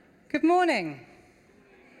Good morning.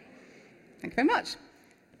 Thank you very much.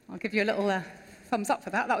 I'll give you a little thumbs up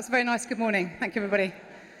for that. That was a very nice good morning. Thank you, everybody.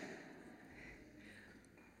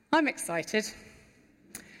 I'm excited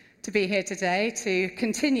to be here today to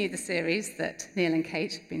continue the series that Neil and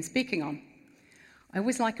Kate have been speaking on. I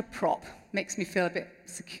always like a prop. Makes me feel a bit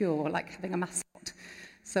secure, like having a mascot.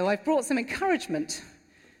 So I've brought some encouragement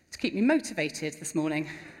to keep me motivated this morning.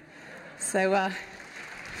 So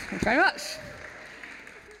thank you very much.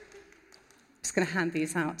 I'm just going to hand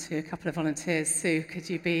these out to a couple of volunteers. Sue, could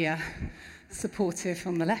you be supportive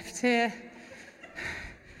on the left here?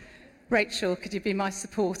 Rachel, could you be my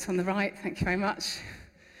support on the right? Thank you very much.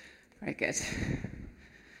 Very good.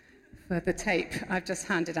 For the tape, I've just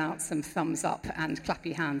handed out some thumbs up and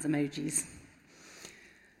clappy hands emojis.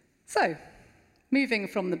 So, moving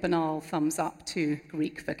from the banal thumbs up to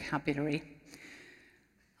Greek vocabulary.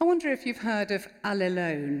 I wonder if you've heard of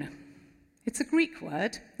allelone. It's a Greek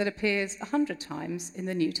word that appears 100 times in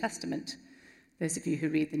the New Testament. Those of you who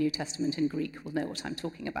read the New Testament in Greek will know what I'm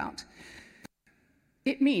talking about.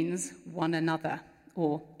 It means one another,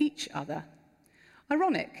 or each other.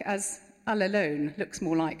 Ironic, as allelone looks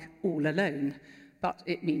more like all alone, but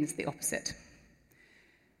it means the opposite.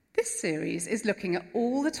 This series is looking at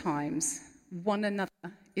all the times one another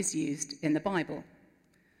is used in the Bible.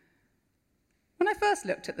 When I first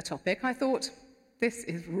looked at the topic, I thought, this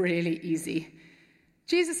is really easy.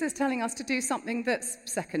 Jesus is telling us to do something that's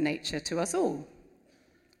second nature to us all.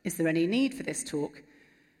 Is there any need for this talk?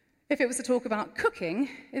 If it was a talk about cooking,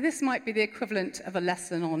 this might be the equivalent of a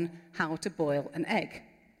lesson on how to boil an egg.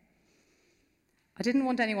 I didn't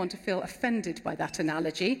want anyone to feel offended by that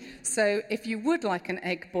analogy, so if you would like an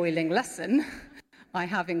egg boiling lesson, I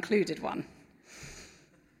have included one.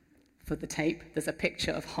 For the tape, there's a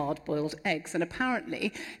picture of hard-boiled eggs, and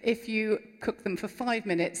apparently, if you cook them for 5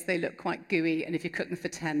 minutes, they look quite gooey, and if you cook them for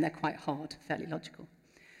 10, they're quite hard, fairly logical.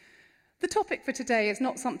 The topic for today is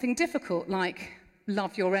not something difficult like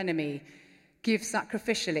love your enemy, give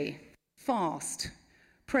sacrificially, fast,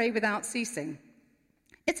 pray without ceasing.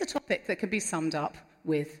 It's a topic that can be summed up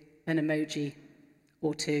with an emoji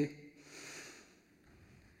or two.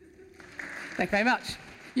 Thank you very much.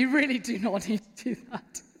 You really do not need to do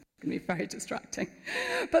that. It's going to be very distracting.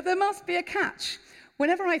 But there must be a catch.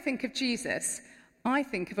 Whenever I think of Jesus, I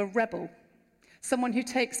think of a rebel, someone who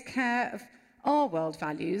takes care of our world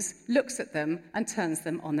values, looks at them, and turns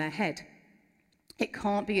them on their head. It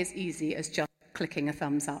can't be as easy as just clicking a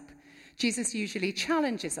thumbs up. Jesus usually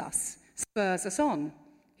challenges us, spurs us on.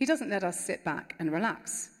 He doesn't let us sit back and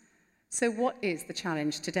relax. So what is the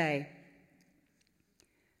challenge today?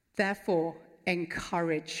 Therefore,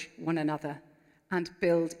 encourage one another and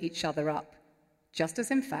build each other up, just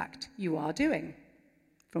as in fact you are doing,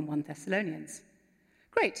 from 1 Thessalonians.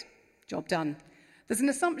 Great, job done. There's an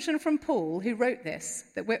assumption from Paul, who wrote this,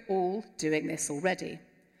 that we're all doing this already.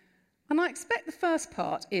 And I expect the first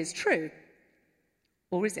part is true.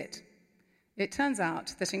 Or is it? It turns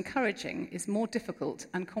out that encouraging is more difficult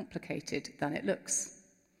and complicated than it looks.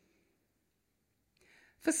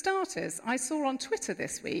 For starters, I saw on Twitter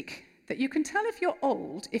this week that you can tell if you're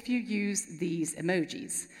old if you use these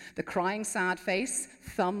emojis. The crying sad face,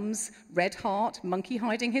 thumbs, red heart, monkey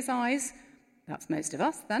hiding his eyes. That's most of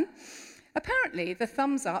us then. Apparently, the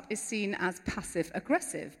thumbs up is seen as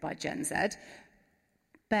passive-aggressive by Gen Z.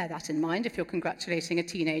 Bear that in mind if you're congratulating a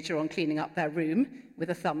teenager on cleaning up their room with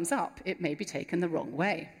a thumbs up. It may be taken the wrong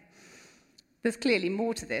way. There's clearly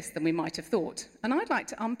more to this than we might have thought, and I'd like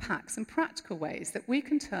to unpack some practical ways that we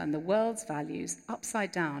can turn the world's values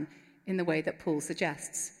upside down in the way that Paul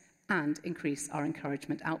suggests and increase our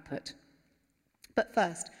encouragement output. But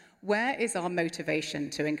first, where is our motivation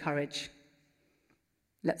to encourage?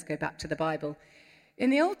 Let's go back to the Bible. In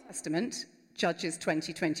the Old Testament, Judges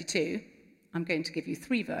 20:22, I'm going to give you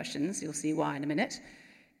 3 versions. You'll see why in a minute.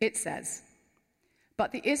 It says,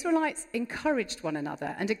 "But the Israelites encouraged one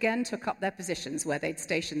another and again took up their positions where they'd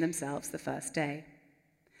stationed themselves the first day.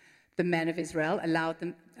 The men of Israel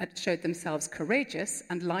showed themselves courageous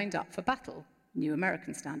and lined up for battle." New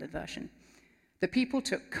American Standard Version. "The people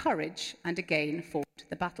took courage and again fought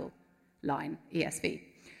the battle." Line, ESV.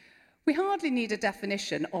 We hardly need a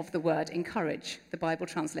definition of the word encourage. The Bible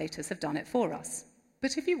translators have done it for us.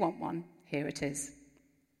 But if you want one, here it is.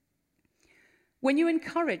 When you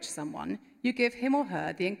encourage someone, you give him or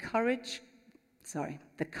her the courage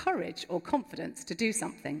or confidence to do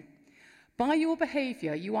something. By your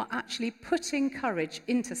behavior, you are actually putting courage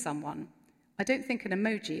into someone. I don't think an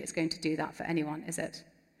emoji is going to do that for anyone, is it?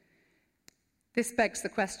 This begs the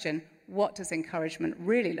question, what does encouragement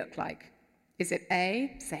really look like? Is it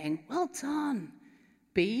A, saying, "Well done,"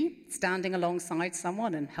 B, standing alongside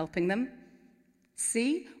someone and helping them.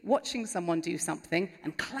 C, watching someone do something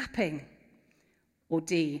and clapping. Or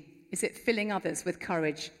D, is it filling others with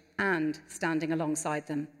courage and standing alongside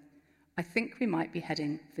them? I think we might be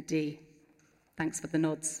heading for D. Thanks for the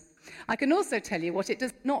nods. I can also tell you what it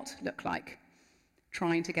does not look like.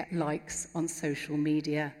 Trying to get likes on social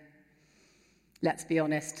media. Let's be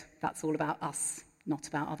honest, that's all about us, not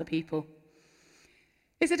about other people.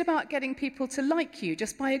 Is it about getting people to like you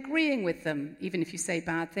just by agreeing with them, even if you say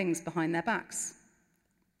bad things behind their backs?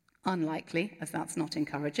 Unlikely, as that's not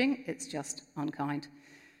encouraging, it's just unkind.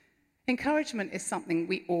 Encouragement is something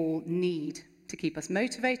we all need to keep us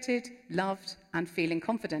motivated, loved, and feeling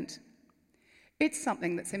confident. It's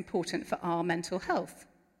something that's important for our mental health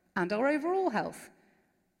and our overall health.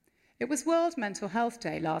 It was World Mental Health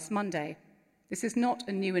Day last Monday. This is not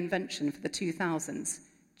a new invention for the 2000s.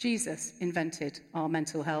 Jesus invented our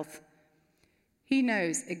mental health. He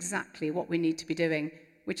knows exactly what we need to be doing,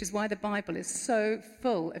 which is why the Bible is so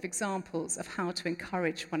full of examples of how to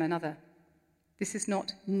encourage one another. This is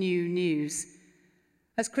not new news.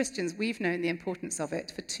 As Christians, we've known the importance of it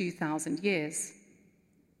for 2,000 years.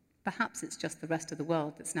 Perhaps it's just the rest of the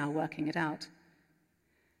world that's now working it out.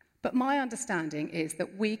 But my understanding is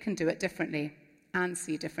that we can do it differently and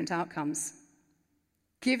see different outcomes.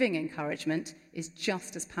 Giving encouragement is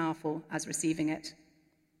just as powerful as receiving it.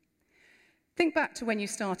 Think back to when you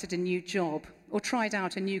started a new job or tried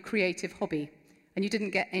out a new creative hobby and you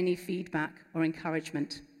didn't get any feedback or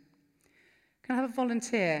encouragement. Can I have a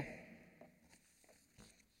volunteer?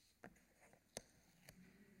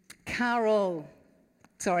 Carol.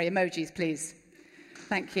 Sorry, emojis, please.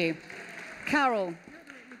 Thank you. Carol,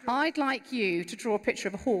 I'd like you to draw a picture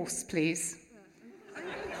of a horse, please.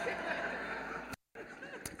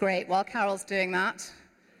 Great. While Carol's doing that,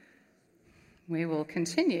 we will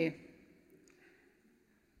continue.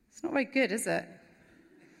 It's not very good, is it?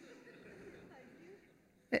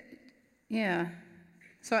 Yeah.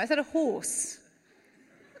 Sorry, I said a horse.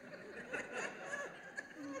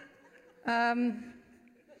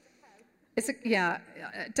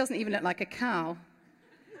 It doesn't even look like a cow.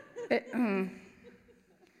 Can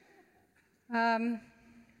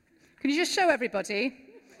you just show everybody?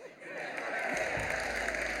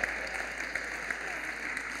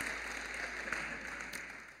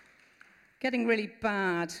 Getting really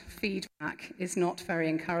bad feedback is not very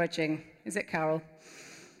encouraging, is it, Carol?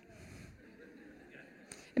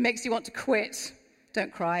 It makes you want to quit.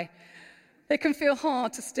 Don't cry. It can feel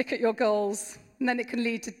hard to stick at your goals, and then it can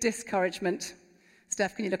lead to discouragement.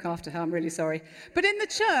 Steph, can you look after her? I'm really sorry. But in the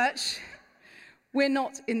church, we're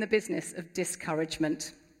not in the business of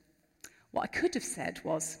discouragement. What I could have said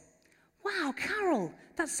was, wow, Carol,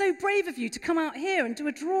 that's so brave of you to come out here and do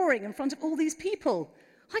a drawing in front of all these people.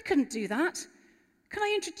 I couldn't do that. Can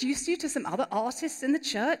I introduce you to some other artists in the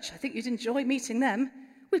church? I think you'd enjoy meeting them.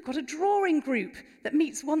 We've got a drawing group that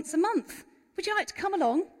meets once a month. Would you like to come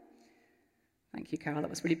along? Thank you, Carol. That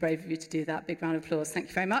was really brave of you to do that. Big round of applause. Thank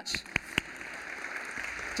you very much.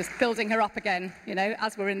 Just building her up again,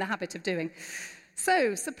 as we're in the habit of doing.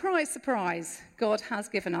 So, surprise, surprise, God has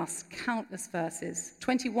given us countless verses,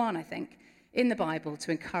 21, I think, in the Bible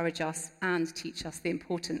to encourage us and teach us the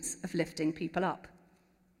importance of lifting people up.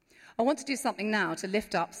 I want to do something now to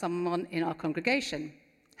lift up someone in our congregation.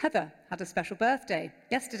 Heather had a special birthday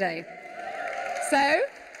yesterday. So,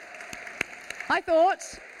 I thought,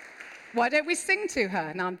 why don't we sing to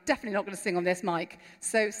her? Now, I'm definitely not going to sing on this mic.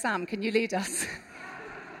 So, Sam, can you lead us?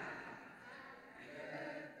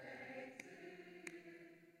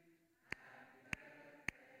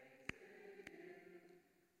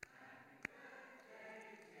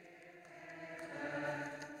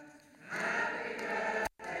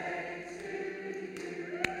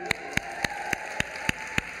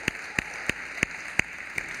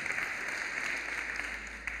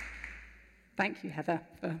 Thank you, Heather,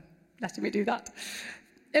 for letting me do that.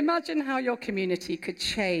 Imagine how your community could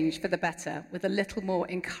change for the better with a little more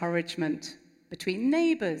encouragement between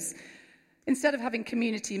neighbours, instead of having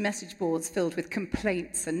community message boards filled with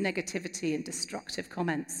complaints and negativity and destructive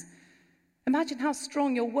comments. Imagine how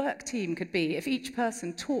strong your work team could be if each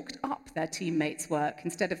person talked up their teammates' work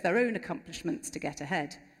instead of their own accomplishments to get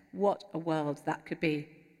ahead. What a world that could be.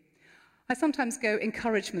 I sometimes go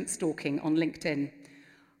encouragement stalking on LinkedIn.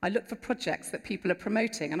 I look for projects that people are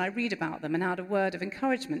promoting and I read about them and add a word of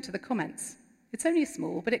encouragement to the comments. It's only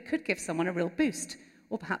small, but it could give someone a real boost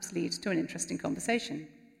or perhaps lead to an interesting conversation.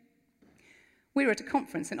 We were at a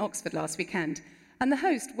conference in Oxford last weekend and the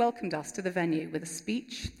host welcomed us to the venue with a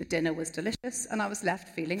speech. The dinner was delicious and I was left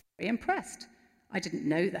feeling very impressed. I didn't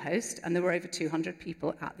know the host and there were over 200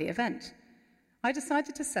 people at the event. I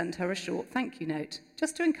decided to send her a short thank you note,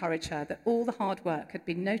 just to encourage her that all the hard work had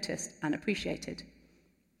been noticed and appreciated.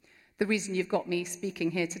 The reason you've got me speaking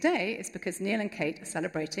here today is because Neil and Kate are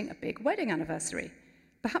celebrating a big wedding anniversary.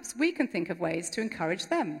 Perhaps we can think of ways to encourage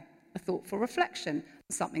them, a thoughtful reflection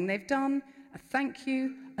on something they've done, a thank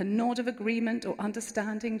you, a nod of agreement or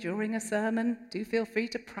understanding during a sermon. Do feel free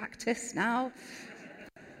to practice now.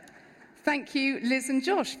 Thank you, Liz and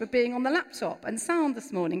Josh, for being on the laptop and sound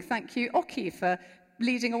this morning. Thank you, Oki, for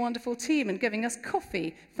leading a wonderful team and giving us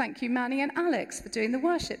coffee. Thank you, Manny and Alex, for doing the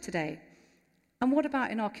worship today. And what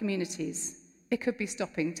about in our communities? It could be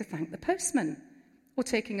stopping to thank the postman, or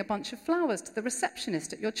taking a bunch of flowers to the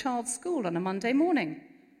receptionist at your child's school on a Monday morning.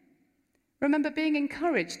 Remember, being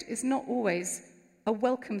encouraged is not always a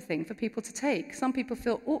welcome thing for people to take. Some people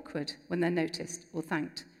feel awkward when they're noticed or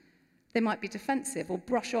thanked. They might be defensive or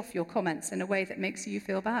brush off your comments in a way that makes you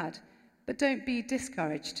feel bad. But don't be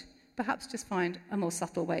discouraged. Perhaps just find a more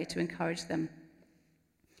subtle way to encourage them.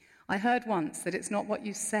 I heard once that it's not what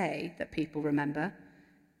you say that people remember,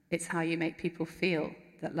 it's how you make people feel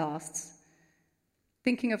that lasts.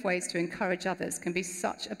 Thinking of ways to encourage others can be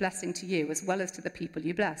such a blessing to you as well as to the people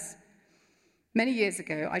you bless. Many years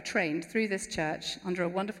ago, I trained through this church under a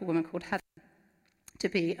wonderful woman called Heather to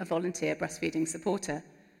be a volunteer breastfeeding supporter.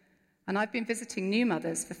 And I've been visiting new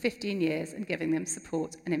mothers for 15 years and giving them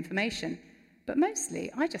support and information. But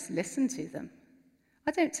mostly, I just listen to them.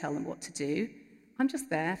 I don't tell them what to do. I'm just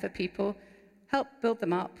there for people, help build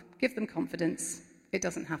them up, give them confidence. It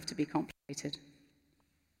doesn't have to be complicated.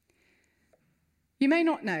 You may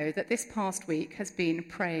not know that this past week has been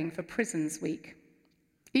Praying for Prisons Week.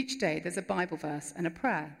 Each day there's a Bible verse and a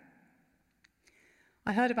prayer.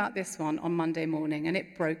 I heard about this one on Monday morning and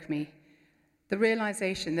it broke me. The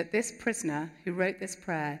realization that this prisoner who wrote this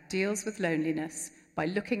prayer deals with loneliness by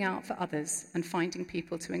looking out for others and finding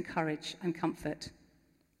people to encourage and comfort.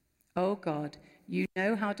 Oh God, you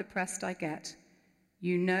know how depressed I get.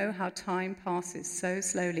 You know how time passes so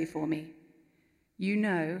slowly for me. You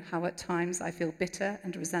know how at times I feel bitter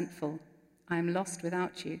and resentful. I am lost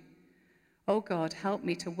without you. Oh God, help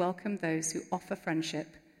me to welcome those who offer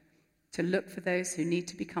friendship, to look for those who need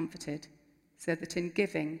to be comforted, so that in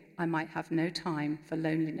giving I might have no time for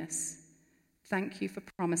loneliness. Thank you for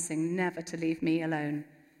promising never to leave me alone,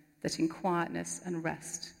 that in quietness and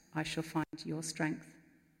rest I shall find your strength.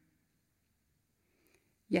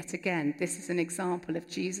 Yet again, this is an example of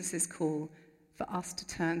Jesus' call for us to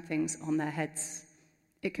turn things on their heads.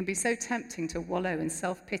 It can be so tempting to wallow in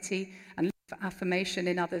self-pity and look for affirmation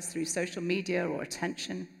in others through social media or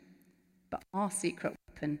attention. But our secret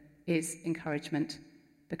weapon is encouragement,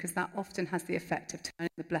 because that often has the effect of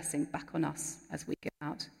turning the blessing back on us as we give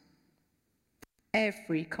out.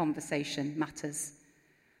 Every conversation matters.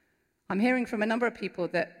 I'm hearing from a number of people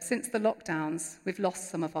that since the lockdowns, we've lost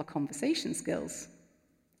some of our conversation skills.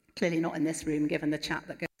 Clearly not in this room, given the chat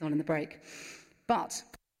that goes on in the break. But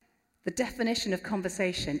the definition of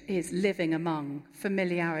conversation is living among,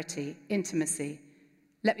 familiarity, intimacy.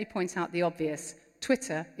 Let me point out the obvious.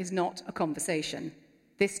 Twitter is not a conversation.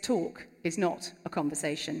 This talk is not a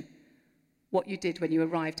conversation. What you did when you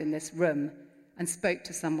arrived in this room and spoke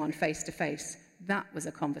to someone face to face, that was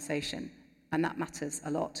a conversation, and that matters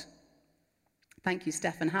a lot. Thank you,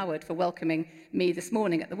 Steph and Howard, for welcoming me this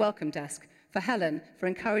morning at the welcome desk, for Helen for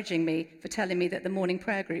encouraging me, for telling me that the morning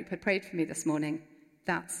prayer group had prayed for me this morning.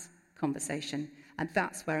 That's conversation, and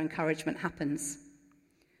that's where encouragement happens.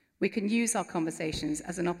 We can use our conversations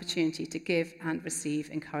as an opportunity to give and receive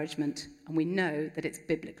encouragement, and we know that it's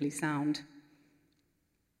biblically sound.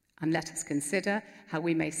 And let us consider how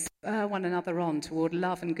we may spur one another on toward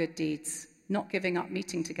love and good deeds, not giving up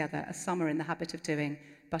meeting together as some are in the habit of doing,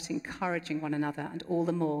 but encouraging one another, and all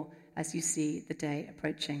the more as you see the day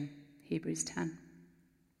approaching. Hebrews 10.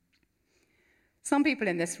 Some people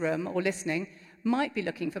in this room or listening might be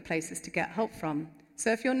looking for places to get help from.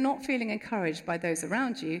 So if you're not feeling encouraged by those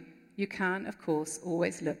around you, you can, of course,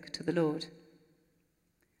 always look to the Lord.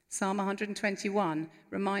 Psalm 121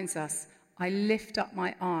 reminds us, I lift up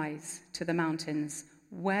my eyes to the mountains.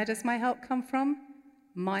 Where does my help come from?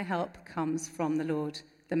 My help comes from the Lord,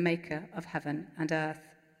 the maker of heaven and earth.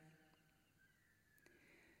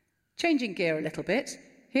 Changing gear a little bit,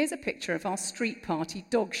 here's a picture of our street party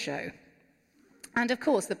dog show. And of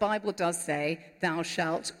course, the Bible does say, thou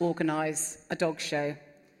shalt organise a dog show.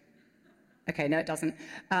 Okay, no, it doesn't.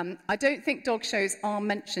 I don't think dog shows are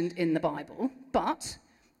mentioned in the Bible, but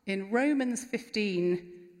in Romans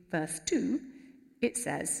 15, verse 2, it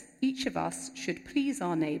says, each of us should please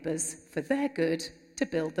our neighbours for their good to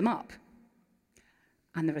build them up.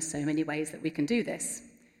 And there are so many ways that we can do this.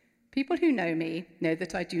 People who know me know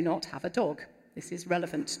that I do not have a dog. This is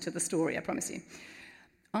relevant to the story, I promise you.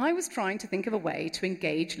 I was trying to think of a way to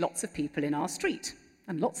engage lots of people in our street,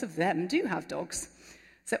 and lots of them do have dogs.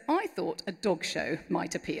 So I thought a dog show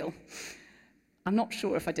might appeal. I'm not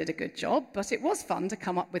sure if I did a good job, but it was fun to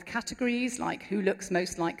come up with categories like who looks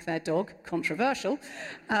most like their dog, controversial.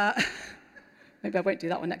 Maybe I won't do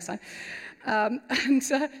that one next time. And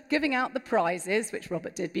giving out the prizes, which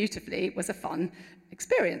Robert did beautifully, was a fun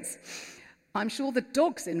experience. I'm sure the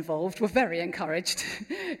dogs involved were very encouraged.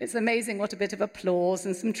 It's amazing what a bit of applause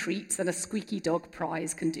and some treats and a squeaky dog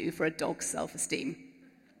prize can do for a dog's self-esteem.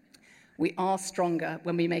 We are stronger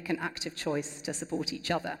when we make an active choice to support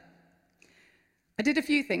each other. I did a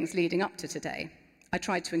few things leading up to today. I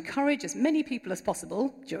tried to encourage as many people as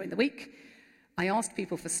possible during the week. I asked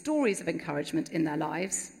people for stories of encouragement in their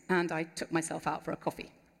lives, and I took myself out for a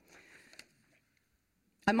coffee.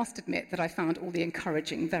 I must admit that I found all the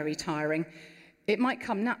encouraging very tiring. It might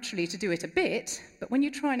come naturally to do it a bit, but when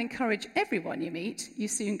you try and encourage everyone you meet, you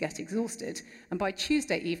soon get exhausted. And by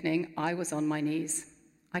Tuesday evening, I was on my knees.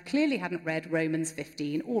 I clearly hadn't read Romans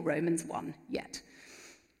 15 or Romans 1 yet.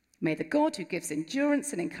 May the God who gives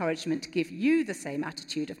endurance and encouragement give you the same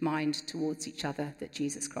attitude of mind towards each other that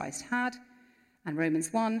Jesus Christ had. And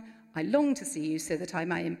Romans 1, I long to see you so that I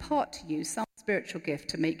may impart to you some spiritual gift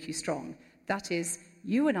to make you strong. That is,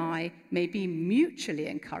 you and I may be mutually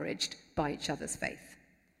encouraged by each other's faith.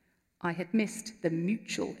 I had missed the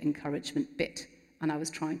mutual encouragement bit, and I was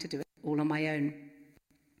trying to do it all on my own.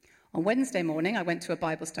 On Wednesday morning, I went to a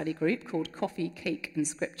Bible study group called Coffee, Cake and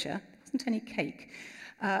Scripture. There wasn't any cake.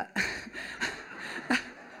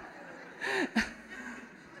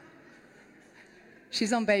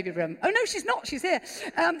 She's on baby room. Oh, no, she's not. She's here.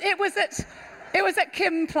 It was at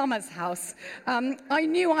Kim Plummer's house. I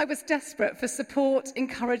knew I was desperate for support,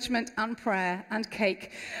 encouragement, and prayer and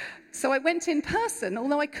cake. So I went in person,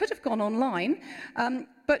 although I could have gone online.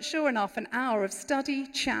 But sure enough, an hour of study,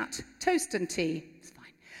 chat, toast and tea, it's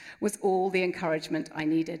fine, was all the encouragement I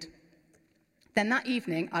needed. Then that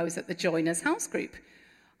evening, I was at the Joiners House Group.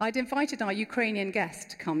 I'd invited our Ukrainian guest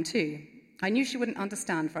to come too. I knew she wouldn't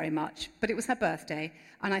understand very much, but it was her birthday,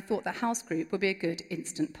 and I thought the house group would be a good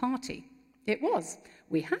instant party. It was.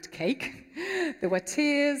 We had cake. There were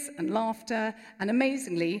tears and laughter, and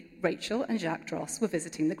amazingly, Rachel and Jacques Dross were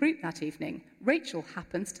visiting the group that evening. Rachel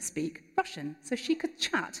happens to speak Russian, so she could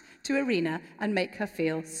chat to Irina and make her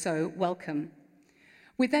feel so welcome.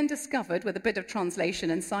 We then discovered, with a bit of translation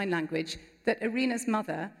and sign language, that Irina's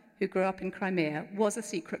mother, who grew up in Crimea, was a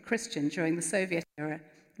secret Christian during the Soviet era,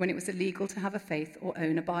 when it was illegal to have a faith or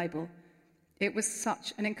own a Bible. It was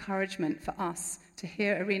such an encouragement for us to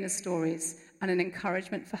hear Irina's stories and an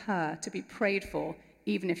encouragement for her to be prayed for,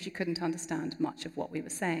 even if she couldn't understand much of what we were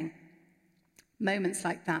saying. Moments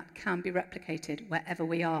like that can be replicated wherever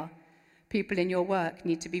we are. People in your work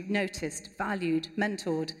need to be noticed, valued,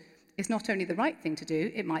 mentored. It's not only the right thing to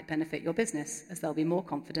do, it might benefit your business, as they'll be more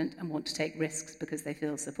confident and want to take risks because they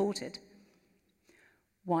feel supported.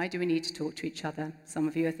 Why do we need to talk to each other? Some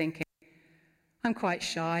of you are thinking, I'm quite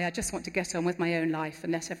shy, I just want to get on with my own life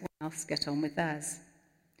and let everyone else get on with theirs.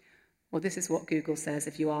 Well, this is what Google says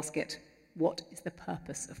if you ask it, what is the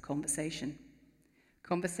purpose of conversation?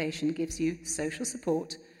 Conversation gives you social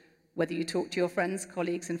support, whether you talk to your friends,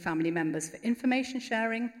 colleagues and family members for information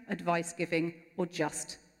sharing, advice giving, or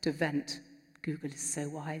just to vent. Google is so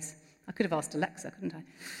wise. I could have asked Alexa, couldn't I?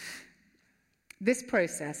 This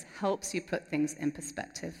process helps you put things in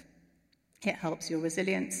perspective. It helps your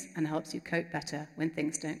resilience and helps you cope better when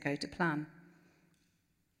things don't go to plan.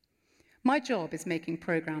 My job is making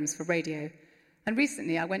programs for radio, and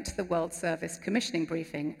recently I went to the World Service commissioning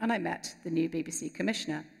briefing and I met the new BBC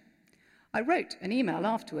commissioner. I wrote an email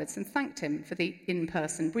afterwards and thanked him for the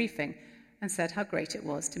in-person briefing and said how great it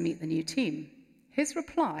was to meet the new team. His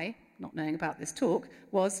reply, not knowing about this talk,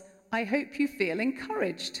 was, I hope you feel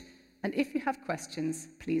encouraged, and if you have questions,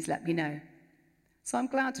 please let me know. So I'm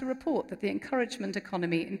glad to report that the encouragement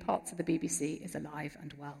economy in parts of the BBC is alive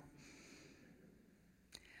and well.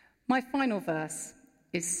 My final verse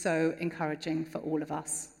is so encouraging for all of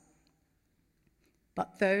us.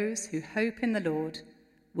 But those who hope in the Lord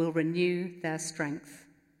will renew their strength.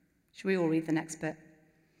 Shall we all read the next bit?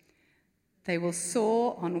 They will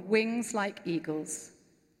soar on wings like eagles.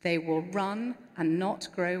 They will run and not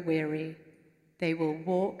grow weary. They will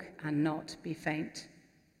walk and not be faint.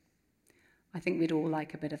 I think we'd all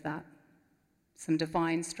like a bit of that. Some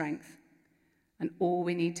divine strength. And all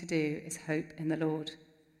we need to do is hope in the Lord.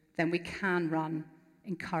 Then we can run,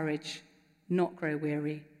 encourage, not grow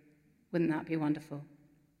weary. Wouldn't that be wonderful?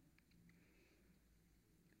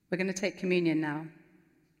 We're going to take communion now.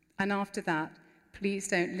 And after that, please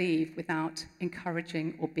don't leave without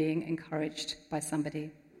encouraging or being encouraged by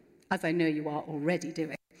somebody, as I know you are already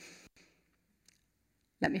doing.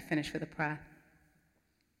 Let me finish with a prayer.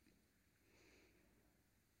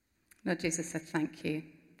 Lord Jesus, I thank you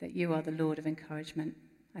that you are the Lord of encouragement.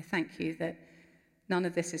 I thank you that none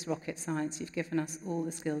of this is rocket science. You've given us all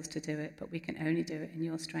the skills to do it, but we can only do it in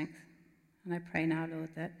your strength. And I pray now, Lord,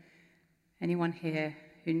 that anyone here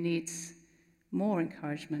who needs more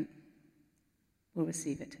encouragement will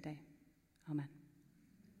receive it today. Amen.